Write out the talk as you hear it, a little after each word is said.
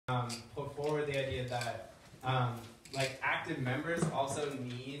put forward the idea that like active members also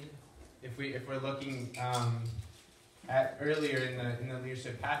need, if we're looking at earlier in the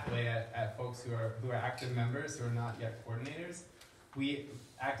leadership pathway at folks who are active members who are not yet coordinators,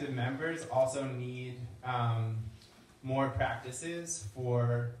 active members also need more practices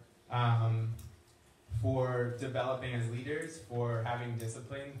for developing as leaders, for having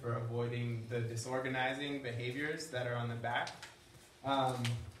discipline, for avoiding the disorganizing behaviors that are on the back.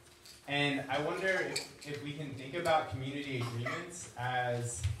 And I wonder if we can think about community agreements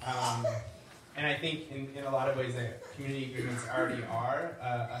as, and I think in a lot of ways that community agreements already are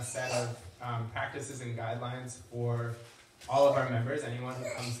a set of practices and guidelines for all of our members, anyone who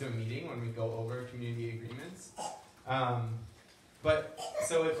comes to a meeting when we go over community agreements. But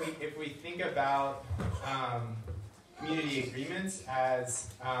so if we think about community agreements as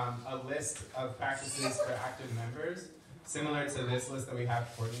a list of practices for active members, similar to this list that we have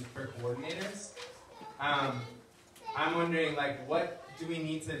for coordinators, I'm wondering, like, what do we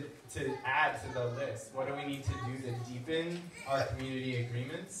need to add to the list? What do we need to do to deepen our community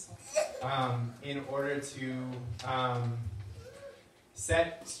agreements in order to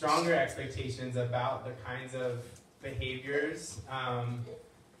set stronger expectations about the kinds of behaviors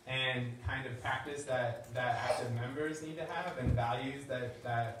and kind of practice that active members need to have, and values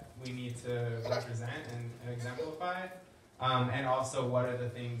that we need to represent and exemplify? And also, what are the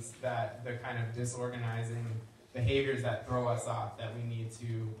things that the kind of disorganizing behaviors that throw us off that we need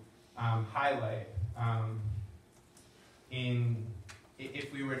to highlight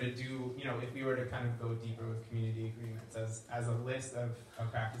if we were to do, if we were to kind of go deeper with community agreements as a list of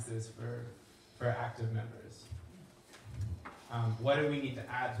practices for active members. What do we need to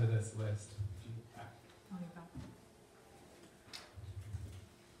add to this list?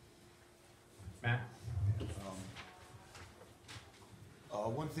 Matt?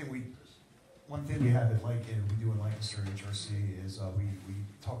 One thing we have we do in Lancaster HRC is we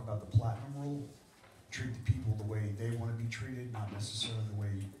talk about the platinum rule. Treat the people the way they want to be treated, not necessarily the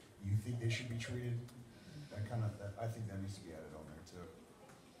way you think they should be treated. I think that needs to be added on there too.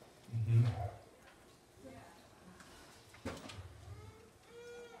 Mm-hmm.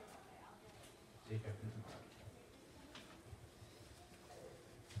 Jacob.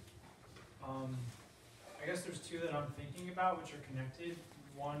 I guess there's two that I'm thinking about which are connected.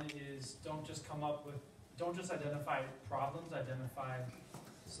 One is don't just identify problems, identify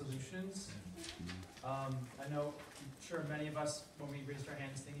solutions. I know, I'm sure many of us, when we raised our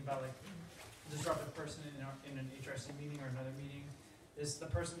hands thinking about like a disruptive person in an HRC meeting or another meeting, is the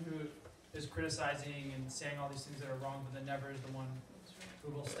person who is criticizing and saying all these things that are wrong, but then never is the one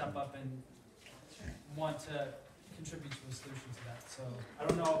who will step up and want to contribute to a solution to that. So I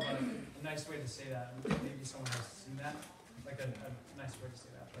don't know a nice way to say that. Maybe someone has seen that, like a nice way to say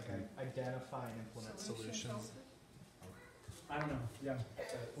that. Okay. Identify and implement solutions. I don't know. Yeah.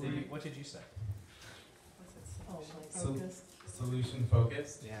 What did you say? Solution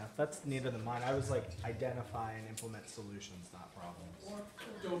focused. Yeah, that's neither than mine. I was like, identify and implement solutions, not problems. Or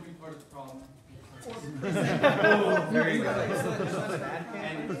don't be part of the problem. Very good.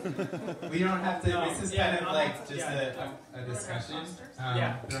 And we don't have to. This is kind of like just a discussion.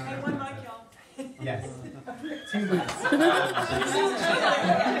 Yeah. And one mic, y'all. Yes. 2 minutes.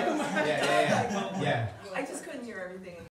 Yeah. I just couldn't hear everything.